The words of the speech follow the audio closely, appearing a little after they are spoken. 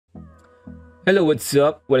Hello, what's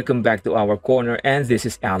up? Welcome back to our corner, and this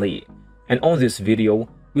is Ali. And on this video,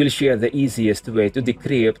 we'll share the easiest way to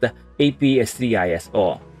decrypt a PS3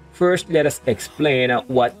 ISO. First, let us explain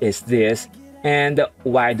what is this and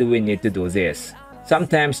why do we need to do this.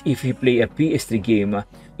 Sometimes if you play a PS3 game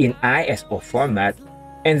in ISO format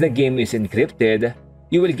and the game is encrypted,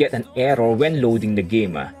 you will get an error when loading the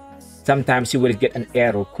game. Sometimes you will get an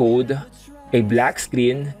error code, a black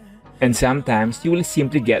screen, and sometimes you will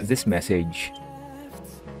simply get this message.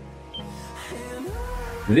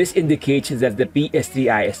 This indicates that the PS3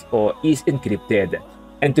 ISO is encrypted,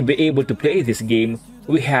 and to be able to play this game,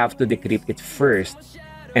 we have to decrypt it first.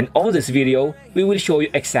 And on this video, we will show you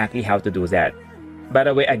exactly how to do that. By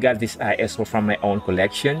the way, I got this ISO from my own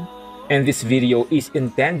collection, and this video is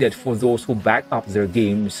intended for those who back up their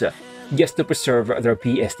games just to preserve their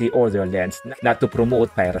PS3 or their lens, not to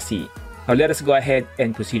promote piracy. Now let us go ahead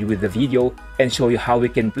and proceed with the video and show you how we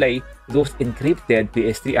can play those encrypted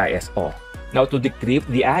PS3 ISO. Now to decrypt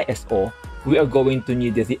the ISO, we are going to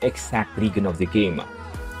need the exact region of the game.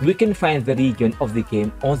 We can find the region of the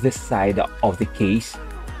game on the side of the case,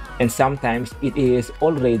 and sometimes it is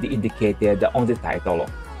already indicated on the title.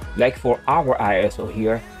 Like for our ISO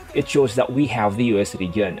here, it shows that we have the US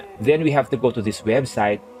region. Then we have to go to this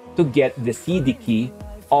website to get the CD key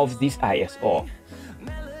of this ISO.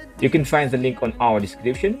 You can find the link on our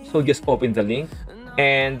description, so just open the link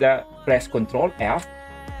and press Ctrl F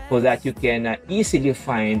so that you can easily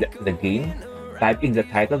find the game. Type in the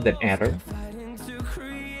title, then enter.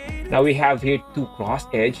 Now we have here two cross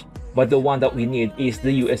edge, but the one that we need is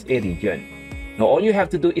the USA region. Now all you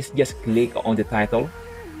have to do is just click on the title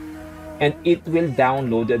and it will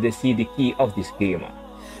download the CD key of this game.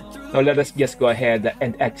 Now let us just go ahead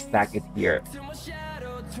and extract it here.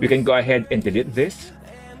 We can go ahead and delete this.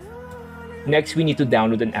 Next, we need to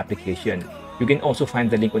download an application. You can also find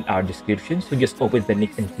the link on our description, so just open the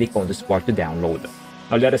link and click on the spot to download.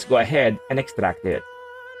 Now let us go ahead and extract it.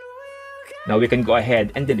 Now we can go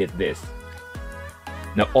ahead and delete this.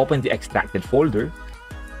 Now open the extracted folder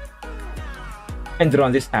and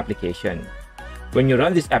run this application. When you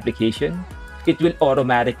run this application, it will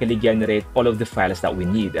automatically generate all of the files that we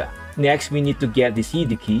need. Next, we need to get the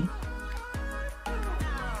CD key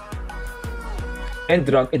and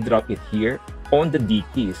drag and drop it here on the D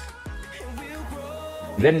keys.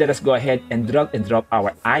 Then let us go ahead and drag and drop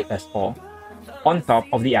our ISO on top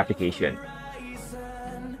of the application.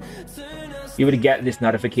 You will get this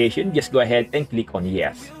notification. Just go ahead and click on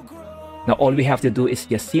yes. Now all we have to do is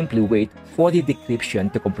just simply wait for the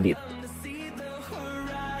decryption to complete.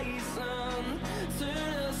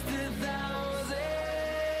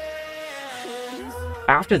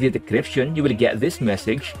 After the decryption, you will get this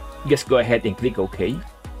message. Just go ahead and click OK.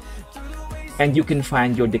 And you can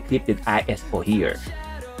find your decrypted ISO here.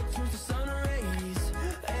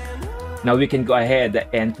 Now we can go ahead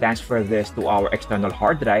and transfer this to our external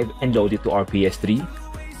hard drive and load it to our PS3.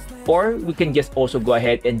 Or we can just also go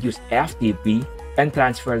ahead and use FTP and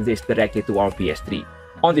transfer this directly to our PS3.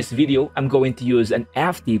 On this video, I'm going to use an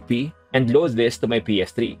FTP and load this to my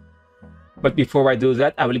PS3. But before I do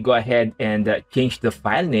that, I will go ahead and change the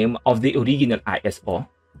file name of the original ISO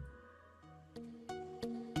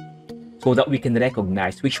so that we can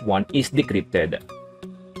recognize which one is decrypted.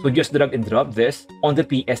 So just drag and drop this on the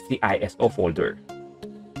PS3 ISO folder.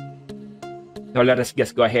 Now let us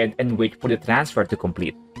just go ahead and wait for the transfer to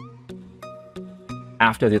complete.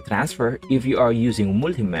 After the transfer, if you are using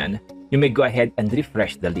Multiman, you may go ahead and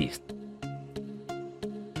refresh the list.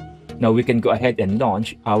 Now we can go ahead and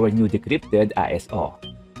launch our new decrypted ISO.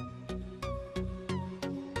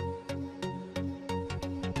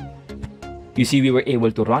 You see, we were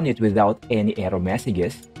able to run it without any error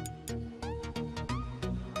messages.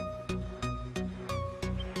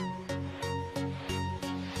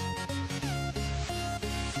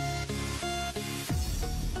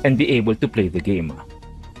 And be able to play the game.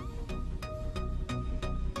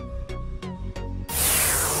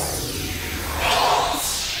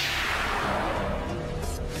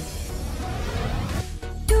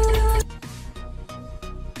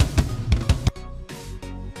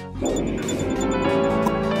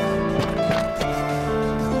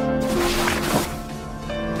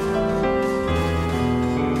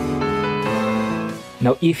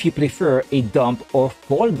 Now, if you prefer a dump or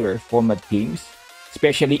folder format games,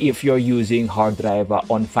 especially if you're using hard drive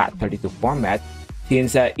on FAT32 format,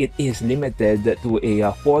 since it is limited to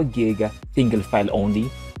a 4 gig single file only,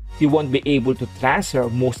 you won't be able to transfer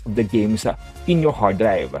most of the games in your hard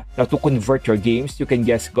drive. Now, to convert your games, you can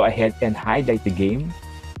just go ahead and highlight the game,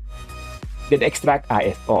 then extract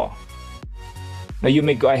ISO. Now, you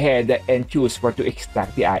may go ahead and choose where to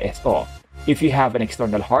extract the ISO. If you have an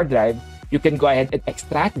external hard drive, you can go ahead and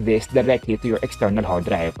extract this directly to your external hard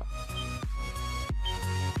drive.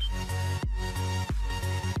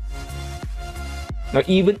 Now,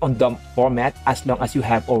 even on dump format, as long as you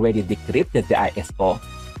have already decrypted the ISO,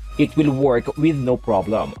 it will work with no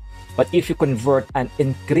problem. But if you convert an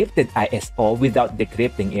encrypted ISO without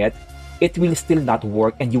decrypting it, it will still not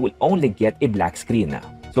work and you will only get a black screen.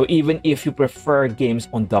 So even if you prefer games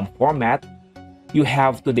on dump format, you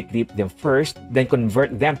have to decrypt them first, then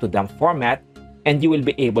convert them to dump format, and you will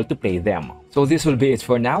be able to play them. So this will be it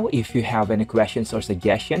for now. If you have any questions or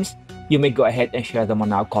suggestions, you may go ahead and share them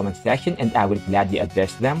on our comment section and I will gladly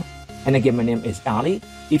address them. And again, my name is Ali.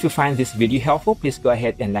 If you find this video helpful, please go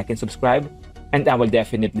ahead and like and subscribe, and I will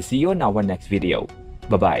definitely see you in our next video.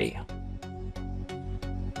 Bye-bye.